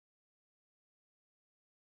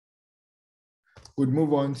could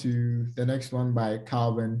move on to the next one by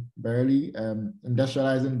Calvin Brierley,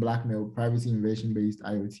 Industrializing Blackmail, Privacy Invasion-Based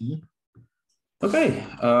IoT. Okay,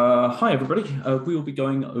 hi everybody. We will be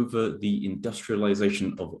going over the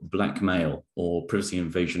industrialization of blackmail or privacy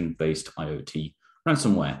invasion-based IoT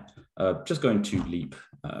ransomware. Just going to leap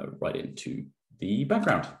right into the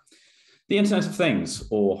background. The Internet of Things,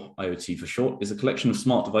 or IoT for short, is a collection of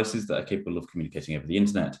smart devices that are capable of communicating over the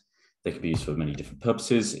internet. They can be used for many different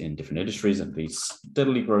purposes in different industries and be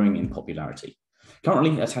steadily growing in popularity.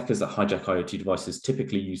 Currently, attackers that hijack IoT devices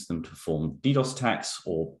typically use them to perform DDoS attacks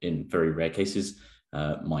or, in very rare cases,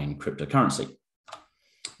 mine cryptocurrency.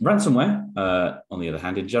 Ransomware, on the other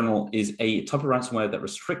hand, in general, is a type of ransomware that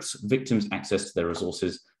restricts victims' access to their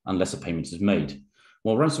resources unless a payment is made.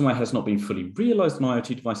 While ransomware has not been fully realized on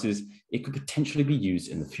IoT devices, it could potentially be used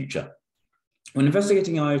in the future. When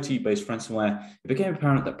investigating IoT-based ransomware, it became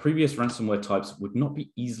apparent that previous ransomware types would not be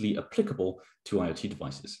easily applicable to IoT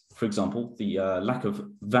devices. For example, the lack of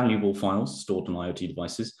valuable files stored on IoT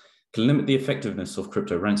devices can limit the effectiveness of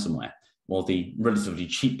crypto ransomware, while the relatively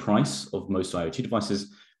cheap price of most IoT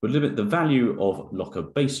devices would limit the value of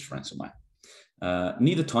locker-based ransomware.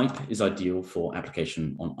 Neither type is ideal for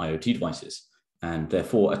application on IoT devices, and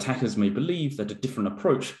therefore attackers may believe that a different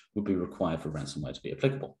approach would be required for ransomware to be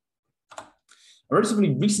applicable. A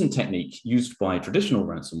relatively recent technique used by traditional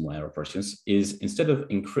ransomware operations is, in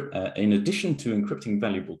addition to encrypting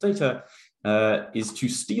valuable data, is to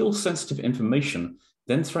steal sensitive information,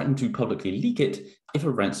 then threaten to publicly leak it if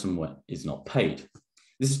a ransomware is not paid.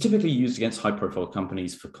 This is typically used against high-profile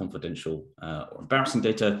companies for confidential or embarrassing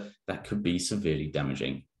data that could be severely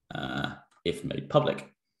damaging if made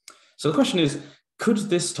public. So the question is, could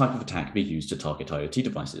this type of attack be used to target IoT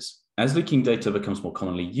devices? As leaking data becomes more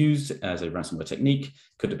commonly used as a ransomware technique,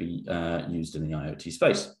 could it be used in the IoT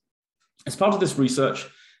space? As part of this research,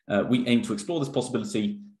 we aim to explore this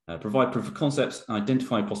possibility, provide proof of concepts, and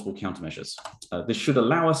identify possible countermeasures. This should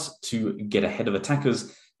allow us to get ahead of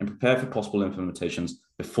attackers and prepare for possible implementations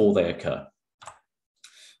before they occur.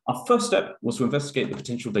 Our first step was to investigate the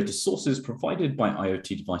potential data sources provided by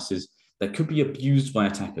IoT devices that could be abused by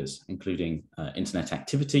attackers, including internet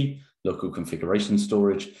activity, local configuration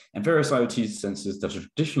storage, and various IoT sensors that are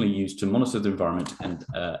traditionally used to monitor the environment and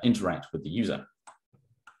interact with the user.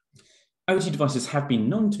 IoT devices have been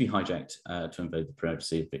known to be hijacked to invade the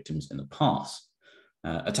privacy of victims in the past.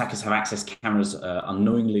 Attackers have accessed cameras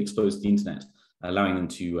unknowingly exposed to the internet, allowing them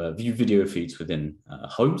to view video feeds within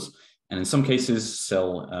homes, and in some cases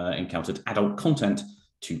sell encountered adult content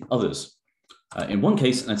to others. In one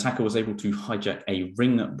case, an attacker was able to hijack a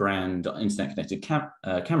Ring brand internet-connected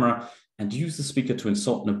camera and use the speaker to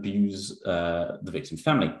insult and abuse the victim's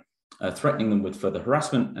family, threatening them with further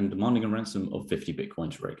harassment and demanding a ransom of 50 Bitcoin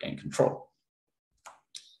to regain control.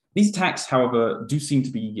 These attacks, however, do seem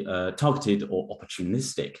to be targeted or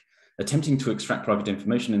opportunistic. Attempting to extract private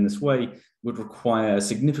information in this way would require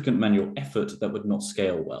significant manual effort that would not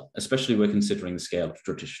scale well, especially when considering the scale of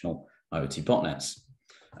traditional IoT botnets.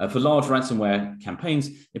 For large ransomware campaigns,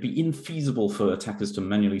 it'd be infeasible for attackers to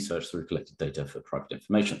manually search through collected data for private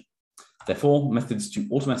information. Therefore, methods to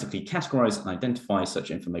automatically categorize and identify such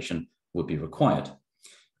information would be required.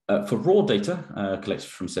 For raw data collected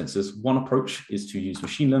from sensors, one approach is to use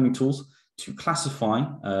machine learning tools to classify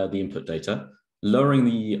the input data, lowering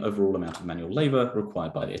the overall amount of manual labor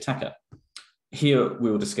required by the attacker. Here, we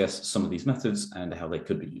will discuss some of these methods and how they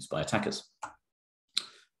could be used by attackers.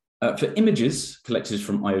 For images collected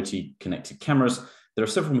from IoT connected cameras, there are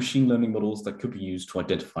several machine learning models that could be used to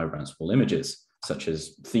identify ransomable images, such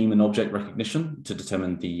as theme and object recognition to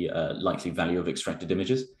determine the likely value of extracted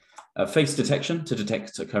images, face detection to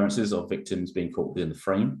detect occurrences of victims being caught within the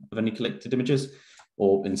frame of any collected images,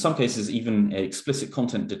 or in some cases, even explicit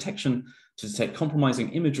content detection to detect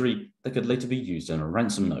compromising imagery that could later be used in a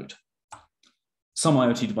ransom note. Some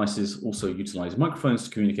IoT devices also utilize microphones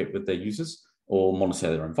to communicate with their users or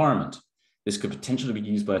monitor their environment. This could potentially be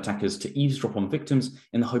used by attackers to eavesdrop on victims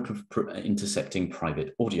in the hope of intercepting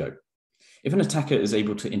private audio. If an attacker is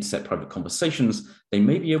able to intercept private conversations, they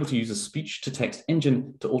may be able to use a speech-to-text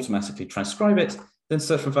engine to automatically transcribe it, then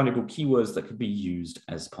search for valuable keywords that could be used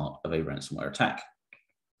as part of a ransomware attack.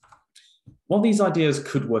 While these ideas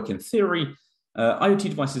could work in theory, IoT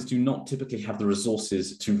devices do not typically have the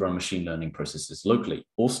resources to run machine learning processes locally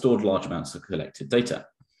or store large amounts of collected data.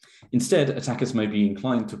 Instead, attackers may be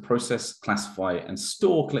inclined to process, classify, and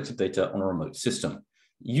store collected data on a remote system.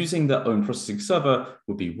 Using their own processing server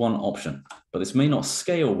would be one option, but this may not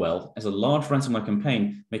scale well as a large ransomware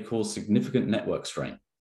campaign may cause significant network strain.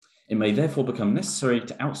 It may therefore become necessary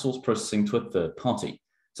to outsource processing to a third party,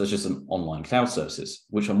 such as online cloud services,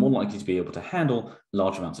 which are more likely to be able to handle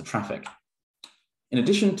large amounts of traffic. In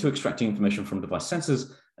addition to extracting information from device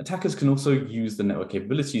sensors, attackers can also use the network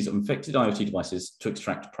capabilities of infected IoT devices to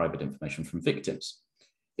extract private information from victims.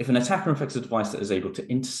 If an attacker infects a device that is able to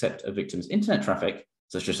intercept a victim's internet traffic,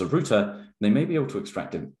 such as a router, they may be able to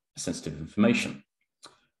extract sensitive information.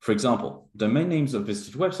 For example, domain names of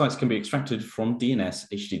visited websites can be extracted from DNS,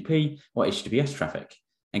 HTTP, or HTTPS traffic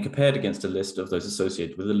and compared against a list of those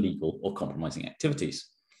associated with illegal or compromising activities.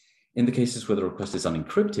 In the cases where the request is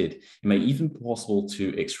unencrypted, it may even be possible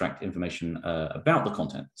to extract information about the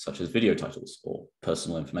content, such as video titles or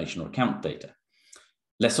personal information or account data.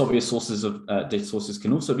 Less obvious sources of data sources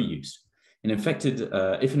can also be used.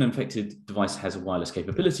 If an infected device has wireless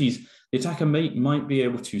capabilities, the attacker might be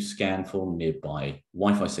able to scan for nearby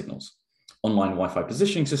Wi-Fi signals. Online Wi-Fi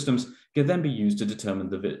positioning systems can then be used to determine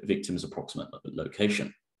the victim's approximate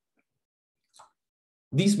location.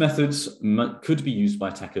 These methods could be used by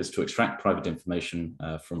attackers to extract private information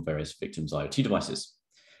from various victims' IoT devices.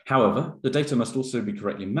 However, the data must also be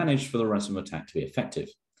correctly managed for the ransomware attack to be effective.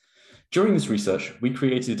 During this research, we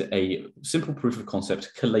created a simple proof of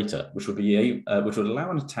concept collator, which would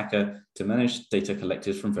allow an attacker to manage data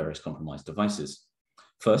collected from various compromised devices.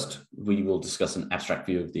 First, we will discuss an abstract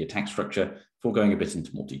view of the attack structure before going a bit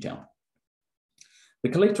into more detail. The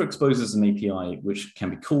collator exposes an API which can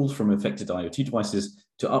be called from affected IoT devices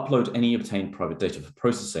to upload any obtained private data for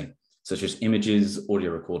processing, such as images,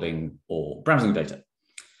 audio recording, or browsing data.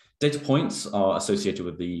 Data points are associated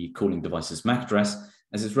with the calling device's MAC address,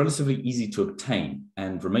 as it's relatively easy to obtain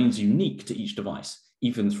and remains unique to each device,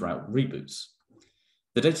 even throughout reboots.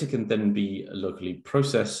 The data can then be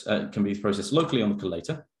processed locally on the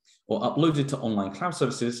collator or uploaded to online cloud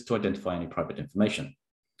services to identify any private information.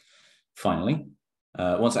 Finally,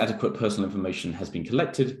 once adequate personal information has been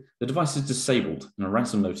collected, the device is disabled and a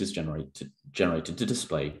ransom note is generated to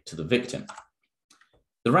display to the victim.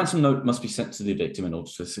 The ransom note must be sent to the victim in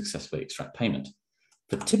order to successfully extract payment.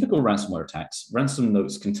 For typical ransomware attacks, ransom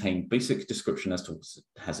notes contain basic description as to what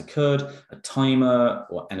has occurred, a timer,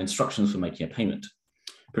 and instructions for making a payment.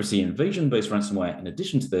 Privacy invasion-based ransomware, in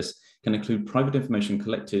addition to this, can include private information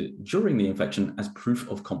collected during the infection as proof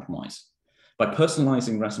of compromise. By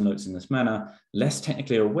personalizing ransom notes in this manner, less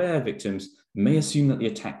technically aware victims may assume that the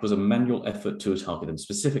attack was a manual effort to target them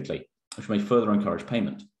specifically, which may further encourage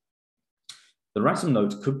payment. The ransom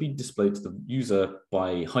note could be displayed to the user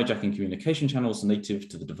by hijacking communication channels native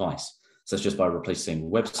to the device, such as by replacing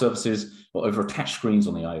web services or over attached screens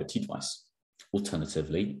on the IoT device.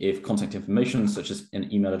 Alternatively, if contact information such as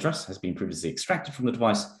an email address has been previously extracted from the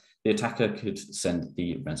device, the attacker could send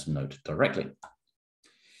the ransom note directly.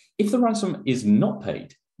 If the ransom is not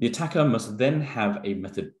paid, the attacker must then have a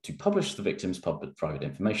method to publish the victim's private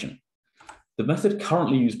information. The method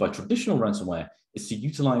currently used by traditional ransomware is to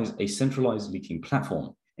utilize a centralized leaking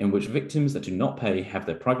platform in which victims that do not pay have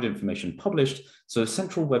their private information published to a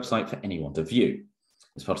central website for anyone to view.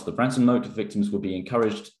 As part of the ransom note, victims will be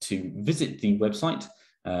encouraged to visit the website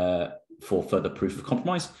for further proof of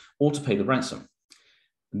compromise or to pay the ransom.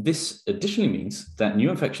 This additionally means that new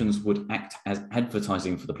infections would act as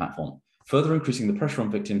advertising for the platform, further increasing the pressure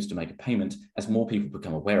on victims to make a payment as more people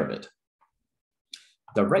become aware of it.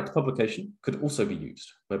 Direct publication could also be used,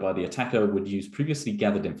 whereby the attacker would use previously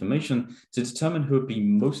gathered information to determine who would be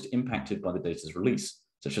most impacted by the data's release,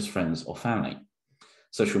 such as friends or family.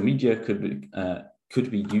 Social media could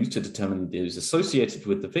be used to determine those associated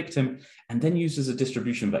with the victim and then used as a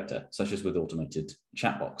distribution vector, such as with automated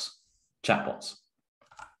chatbots.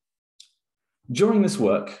 During this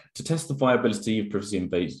work, to test the viability of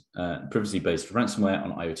privacy-based ransomware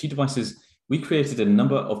on IoT devices, we created a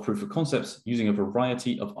number of proof of concepts using a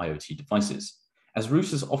variety of IoT devices. As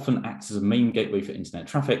routers often act as a main gateway for internet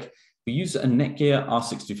traffic, we used a Netgear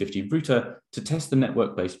R6250 router to test the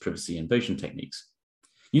network-based privacy invasion techniques.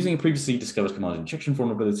 Using a previously discovered command injection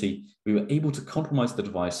vulnerability, we were able to compromise the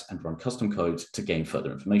device and run custom code to gain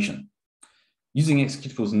further information. Using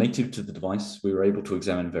executables native to the device, we were able to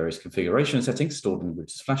examine various configuration settings stored in the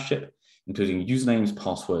router's flash chip, including usernames,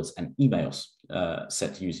 passwords, and emails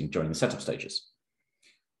set during the setup stages.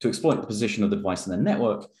 To exploit the position of the device in the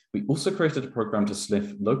network, we also created a program to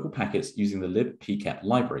sniff local packets using the libpcap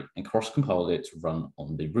library and cross-compiled it to run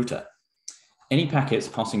on the router. Any packets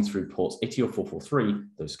passing through ports 80 or 443,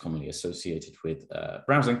 those commonly associated with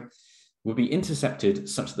browsing, would be intercepted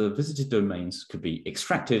such that the visited domains could be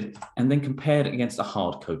extracted and then compared against a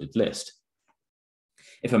hard-coded list.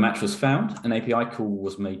 If a match was found, an API call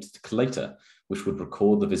was made to the collator, which would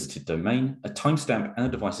record the visited domain, a timestamp, and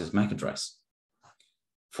the device's MAC address.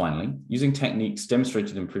 Finally, using techniques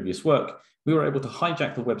demonstrated in previous work, we were able to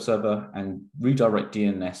hijack the web server and redirect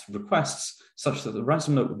DNS requests such that the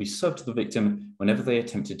ransom note would be served to the victim whenever they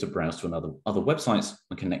attempted to browse to other websites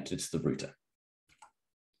and connected to the router.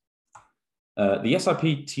 The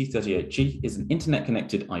SIP-T38G is an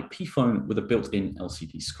internet-connected IP phone with a built-in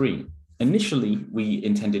LCD screen. Initially, we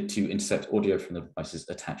intended to intercept audio from the device's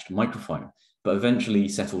attached microphone, but eventually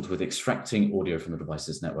settled with extracting audio from the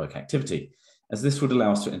device's network activity, as this would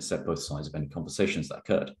allow us to intercept both sides of any conversations that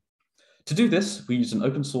occurred. To do this, we used an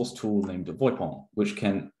open source tool named VoIPON, which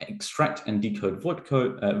can extract and decode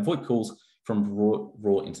VoIP calls from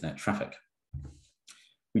raw internet traffic.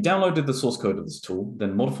 We downloaded the source code of this tool,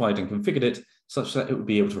 then modified and configured it such that it would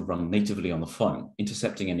be able to run natively on the phone,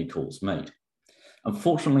 intercepting any calls made.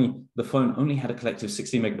 Unfortunately, the phone only had a collective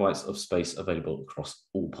 60 megabytes of space available across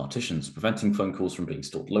all partitions, preventing phone calls from being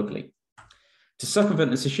stored locally. To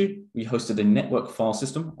circumvent this issue, we hosted a network file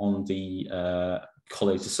system on the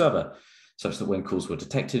collator server, such that when calls were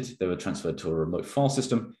detected, they were transferred to a remote file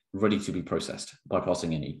system ready to be processed,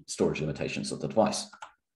 bypassing any storage limitations of the device.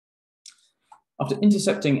 After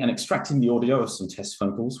intercepting and extracting the audio of some test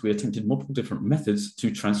phone calls, we attempted multiple different methods to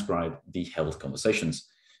transcribe the held conversations.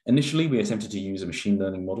 Initially, we attempted to use a machine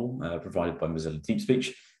learning model provided by Mozilla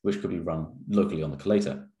DeepSpeech, which could be run locally on the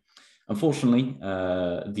collator. Unfortunately,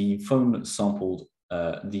 the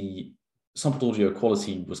sampled audio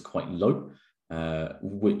quality was quite low,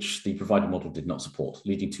 which the provided model did not support,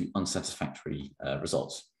 leading to unsatisfactory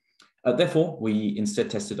results. Therefore, we instead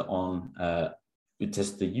tested the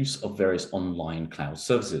use of various online cloud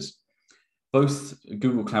services. Both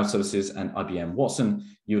Google Cloud Services and IBM Watson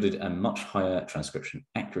yielded a much higher transcription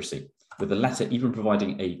accuracy, with the latter even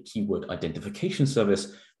providing a keyword identification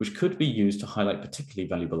service, which could be used to highlight particularly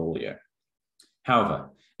valuable audio. However,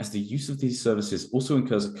 as the use of these services also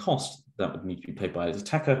incurs a cost that would need to be paid by an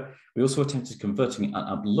attacker, we also attempted converting and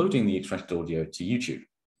uploading the extracted audio to YouTube.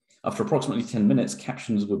 After approximately 10 minutes,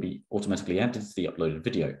 captions would be automatically added to the uploaded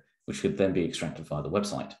video, which could then be extracted via the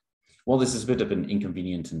website. While this is a bit of an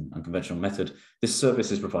inconvenient and unconventional method, this service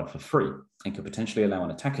is provided for free and could potentially allow an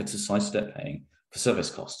attacker to sidestep paying for service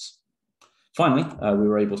costs. Finally, we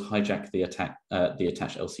were able to hijack the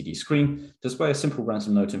attached LCD screen to display a simple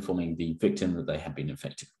ransom note informing the victim that they had been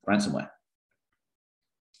infected with ransomware.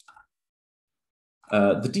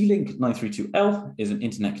 The D-Link 932L is an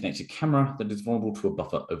internet-connected camera that is vulnerable to a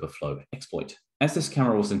buffer overflow exploit. As this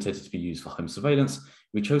camera was intended to be used for home surveillance,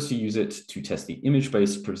 we chose to use it to test the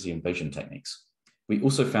image-based privacy invasion techniques. We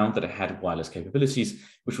also found that it had wireless capabilities,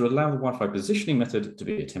 which would allow the Wi-Fi positioning method to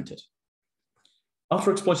be attempted.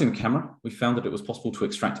 After exploiting the camera, we found that it was possible to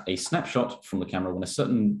extract a snapshot from the camera when a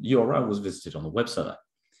certain URL was visited on the web server.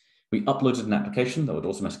 We uploaded an application that would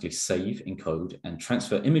automatically save, encode, and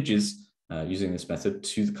transfer images using this method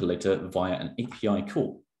to the collator via an API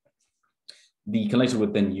call. The collator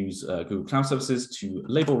would then use Google Cloud Services to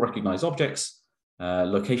label recognized objects,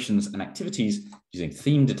 locations, and activities using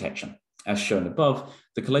theme detection. As shown above,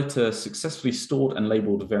 the collator successfully stored and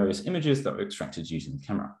labeled various images that were extracted using the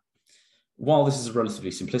camera. While this is a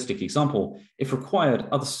relatively simplistic example, if required,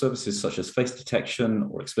 other services such as face detection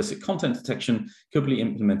or explicit content detection could be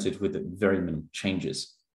implemented with very minimal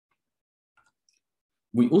changes.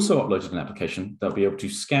 We also uploaded an application that will be able to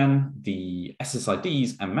scan the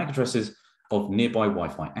SSIDs and MAC addresses of nearby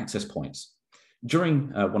Wi-Fi access points.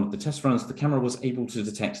 During one of the test runs, the camera was able to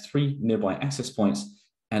detect 3 nearby access points,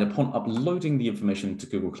 and upon uploading the information to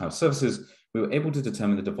Google Cloud Services, we were able to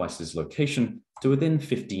determine the device's location to within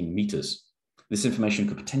 15 meters. This information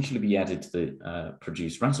could potentially be added to the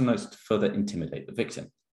produced ransom notes to further intimidate the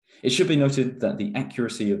victim. It should be noted that the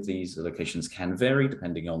accuracy of these locations can vary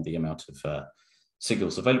depending on the amount of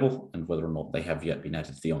signals available and whether or not they have yet been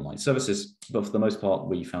added to the online services, but for the most part,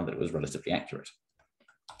 we found that it was relatively accurate.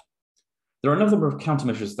 There are a number of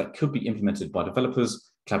countermeasures that could be implemented by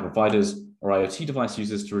developers, cloud providers, or IoT device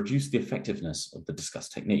users to reduce the effectiveness of the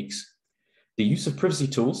discussed techniques. The use of privacy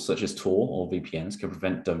tools such as Tor or VPNs can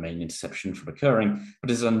prevent domain interception from occurring,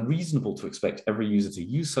 but it is unreasonable to expect every user to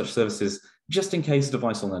use such services just in case a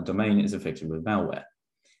device on their domain is infected with malware.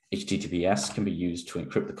 HTTPS can be used to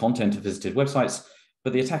encrypt the content of visited websites,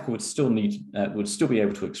 but the attacker would still be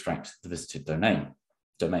able to extract the visited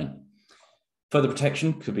domain. Further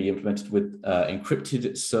protection could be implemented with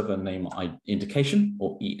encrypted server name indication,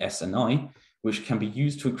 or ESNI, which can be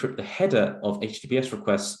used to encrypt the header of HTTPS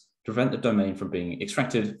requests to prevent the domain from being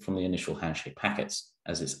extracted from the initial handshake packets,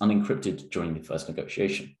 as it's unencrypted during the first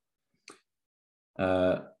negotiation.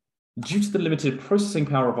 Due to the limited processing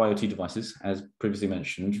power of IoT devices, as previously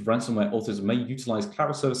mentioned, ransomware authors may utilize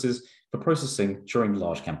cloud services for processing during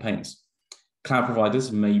large campaigns. Cloud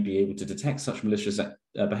providers may be able to detect such malicious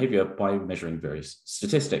behavior by measuring various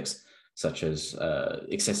statistics, such as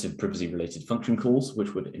excessive privacy-related function calls,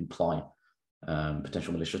 which would imply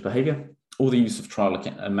potential malicious behavior, or the use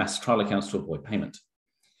of mass trial accounts to avoid payment.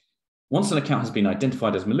 Once an account has been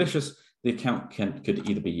identified as malicious, the account could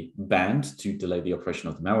either be banned to delay the operation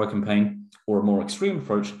of the malware campaign, or a more extreme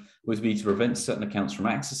approach would be to prevent certain accounts from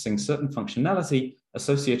accessing certain functionality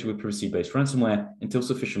associated with privacy-based ransomware until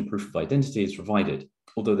sufficient proof of identity is provided,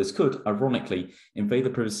 although this could, ironically, invade the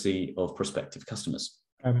privacy of prospective customers.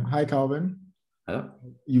 Hi, Calvin. Hello?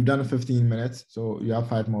 You've done 15 minutes, so you have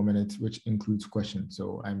 5 more minutes, which includes questions.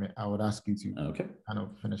 So I would ask you to kind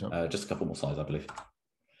of finish up. Just a couple more slides, I believe.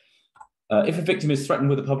 If a victim is threatened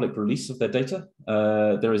with a public release of their data,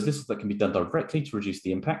 there is little that can be done directly to reduce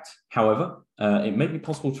the impact. However, it may be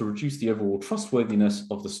possible to reduce the overall trustworthiness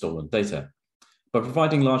of the stolen data. By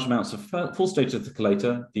providing large amounts of false data to the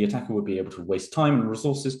collator, the attacker would be able to waste time and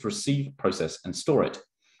resources to receive, process, and store it.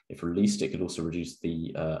 If released, it could also reduce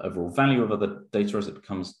the overall value of other data as it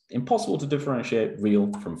becomes impossible to differentiate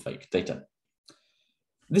real from fake data.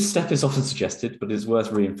 This step is often suggested, but is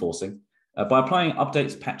worth reinforcing. By applying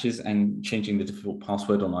updates, patches, and changing the default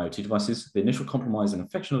password on IoT devices, the initial compromise and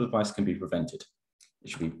infection of the device can be prevented. It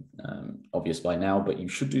should be obvious by now, but you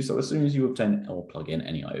should do so as soon as you obtain or plug in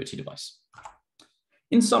any IoT device.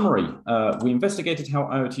 In summary, we investigated how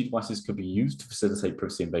IoT devices could be used to facilitate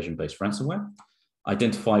privacy invasion-based ransomware,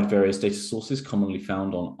 identified various data sources commonly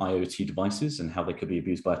found on IoT devices and how they could be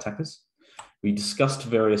abused by attackers. We discussed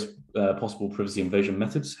various possible privacy invasion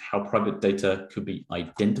methods, how private data could be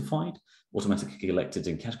identified, automatically collected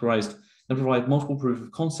and categorized, and provide multiple proof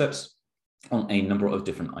of concepts on a number of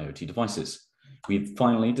different IoT devices. We've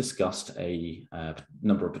finally discussed a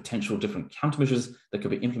number of potential different countermeasures that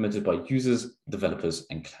could be implemented by users, developers,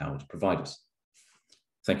 and cloud providers.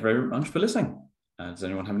 Thank you very much for listening. Does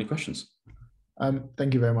anyone have any questions?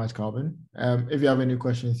 Thank you very much, Calvin. If you have any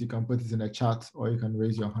questions, you can put it in the chat or you can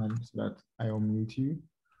raise your hand so that I unmute you.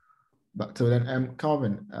 But so then,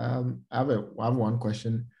 Calvin, I have one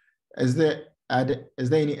question. Is there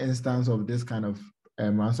any instance of this kind of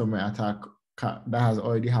ransomware attack that has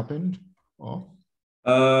already happened? Or?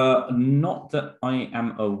 Not that I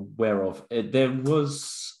am aware of. There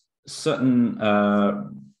was certain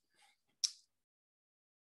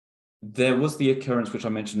there was the occurrence which I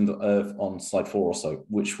mentioned on slide 4 or so,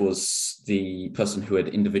 which was the person who had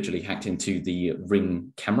individually hacked into the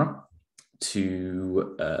Ring camera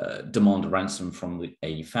to demand a ransom from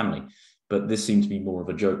a family. But this seemed to be more of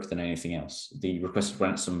a joke than anything else. The requested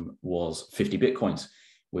ransom was 50 Bitcoins,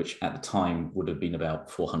 which at the time would have been about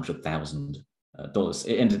 $400,000.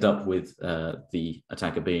 It ended up with the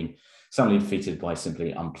attacker being soundly defeated by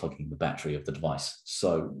simply unplugging the battery of the device.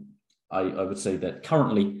 So I would say that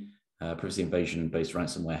currently, privacy invasion-based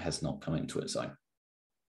ransomware has not come into its own.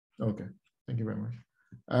 Okay, thank you very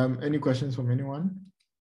much. Any questions from anyone?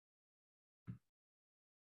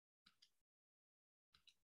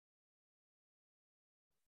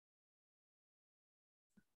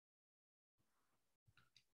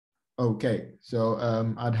 Okay, so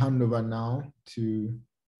I'd hand over now to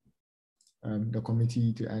the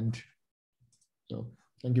committee to end. So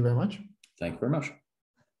thank you very much. Thank you very much.